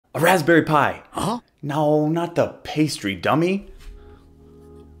Raspberry Pi. Huh? No, not the pastry, dummy.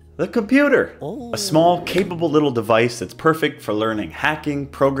 The computer. Oh. A small, capable little device that's perfect for learning hacking,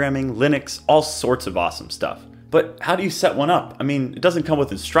 programming, Linux, all sorts of awesome stuff. But how do you set one up? I mean, it doesn't come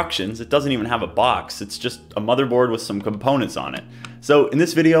with instructions. It doesn't even have a box. It's just a motherboard with some components on it. So in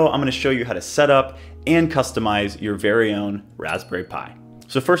this video, I'm gonna show you how to set up and customize your very own Raspberry Pi.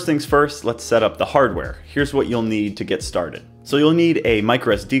 So first things first, let's set up the hardware. Here's what you'll need to get started. So you'll need a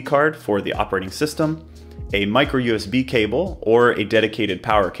micro SD card for the operating system, a micro USB cable or a dedicated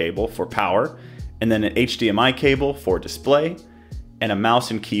power cable for power, and then an HDMI cable for display, and a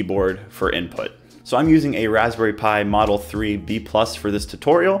mouse and keyboard for input. So I'm using a Raspberry Pi Model 3 B+ for this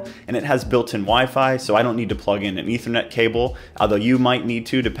tutorial, and it has built-in Wi-Fi, so I don't need to plug in an Ethernet cable, although you might need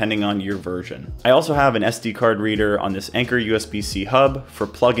to depending on your version. I also have an SD card reader on this Anker USB-C hub for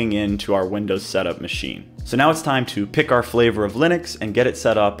plugging into our Windows setup machine. So now it's time to pick our flavor of Linux and get it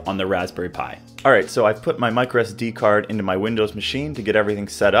set up on the Raspberry Pi. Alright, so I've put my micro SD card into my Windows machine to get everything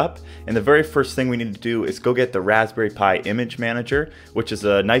set up, and the very first thing we need to do is go get the Raspberry Pi Image Manager, which is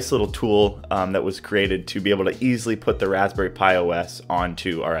a nice little tool that was created to be able to easily put the Raspberry Pi OS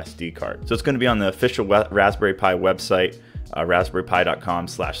onto our SD card. So it's going to be on the official Raspberry Pi website,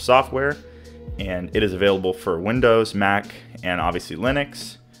 raspberrypi.com/software, and it is available for Windows, Mac, and obviously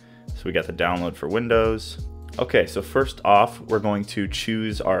Linux. So we got the download for Windows. Okay, so first off, we're going to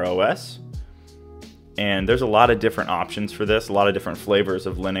choose our OS. And there's a lot of different options for this, a lot of different flavors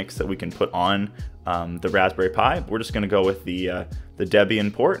of Linux that we can put on the Raspberry Pi. We're just going to go with the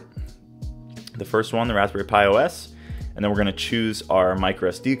Debian port, the first one, the Raspberry Pi OS, and then we're going to choose our micro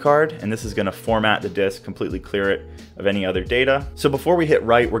SD card, and this is going to format the disk, completely clear it of any other data. So before we hit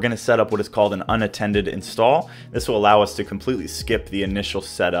write, we're going to set up what is called an unattended install. This will allow us to completely skip the initial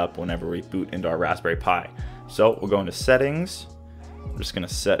setup whenever we boot into our Raspberry Pi. So we'll go into settings. I'm just going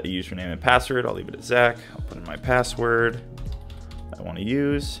to set a username and password. I'll leave it at Zach. I'll put in my password I want to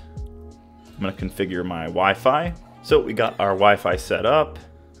use. I'm going to configure my Wi-Fi. So we got our Wi-Fi set up.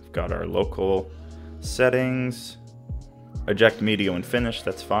 We've got our local settings. Eject media when finished,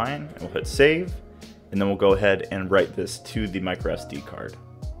 that's fine. And we'll hit save. And then we'll go ahead and write this to the micro SD card.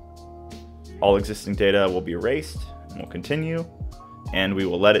 All existing data will be erased, and we'll continue. And we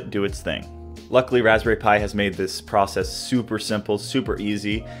will let it do its thing. Luckily, Raspberry Pi has made this process super simple, super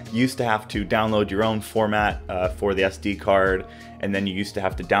easy. You used to have to download your own format for the SD card, and then you used to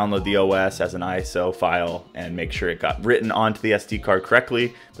have to download the OS as an ISO file and make sure it got written onto the SD card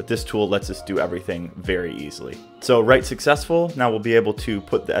correctly, but this tool lets us do everything very easily. So write successful, now we'll be able to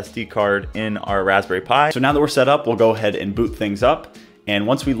put the SD card in our Raspberry Pi. So now that we're set up, we'll go ahead and boot things up. And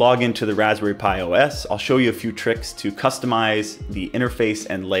once we log into the Raspberry Pi OS, I'll show you a few tricks to customize the interface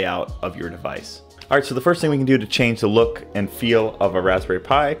and layout of your device. All right, so the first thing we can do to change the look and feel of a Raspberry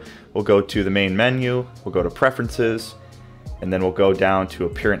Pi, we'll go to the main menu, we'll go to Preferences, and then we'll go down to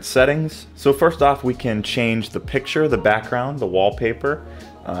Appearance Settings. So first off, we can change the picture, the background, the wallpaper.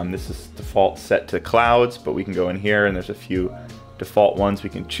 This is default set to clouds, but we can go in here and there's a few default ones we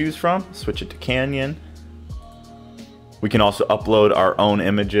can choose from. Switch it to Canyon. We can also upload our own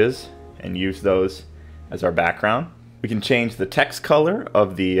images and use those as our background. We can change the text color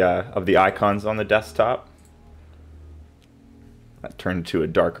of the icons on the desktop. That turned to a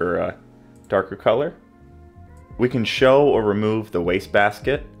darker color. We can show or remove the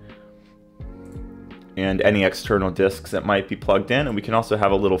wastebasket and any external disks that might be plugged in, and we can also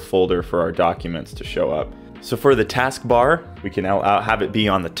have a little folder for our documents to show up. So for the taskbar, we can have it be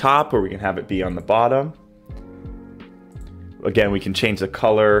on the top or we can have it be on the bottom. Again, we can change the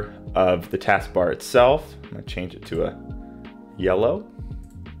color of the taskbar itself. I'm going to change it to a yellow.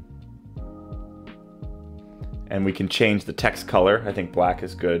 And we can change the text color. I think black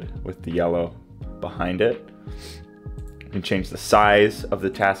is good with the yellow behind it. We can change the size of the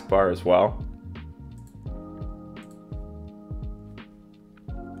taskbar as well.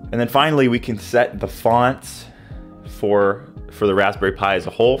 And then finally, we can set the fonts for the Raspberry Pi as a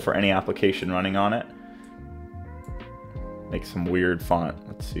whole for any application running on it. Make some weird font.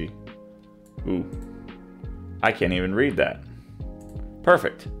 Let's see. Ooh. I can't even read that.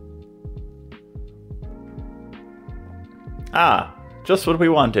 Perfect. Ah, just what we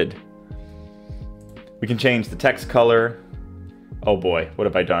wanted. We can change the text color. Oh boy, what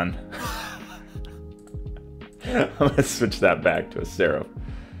have I done? I'm gonna switch that back to a serif.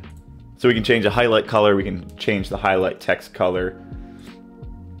 So we can change the highlight color. We can change the highlight text color.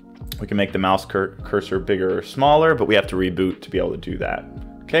 We can make the mouse cursor bigger or smaller, but we have to reboot to be able to do that.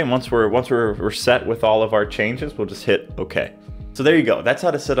 Okay, and once we're set with all of our changes, we'll just hit OK. So there you go. That's how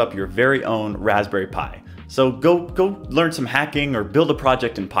to set up your very own Raspberry Pi. So go learn some hacking or build a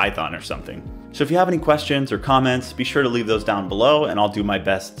project in Python or something. So if you have any questions or comments, be sure to leave those down below and I'll do my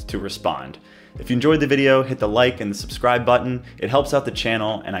best to respond. If you enjoyed the video, hit the like and the subscribe button. It helps out the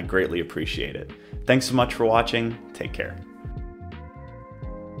channel and I greatly appreciate it. Thanks so much for watching. Take care.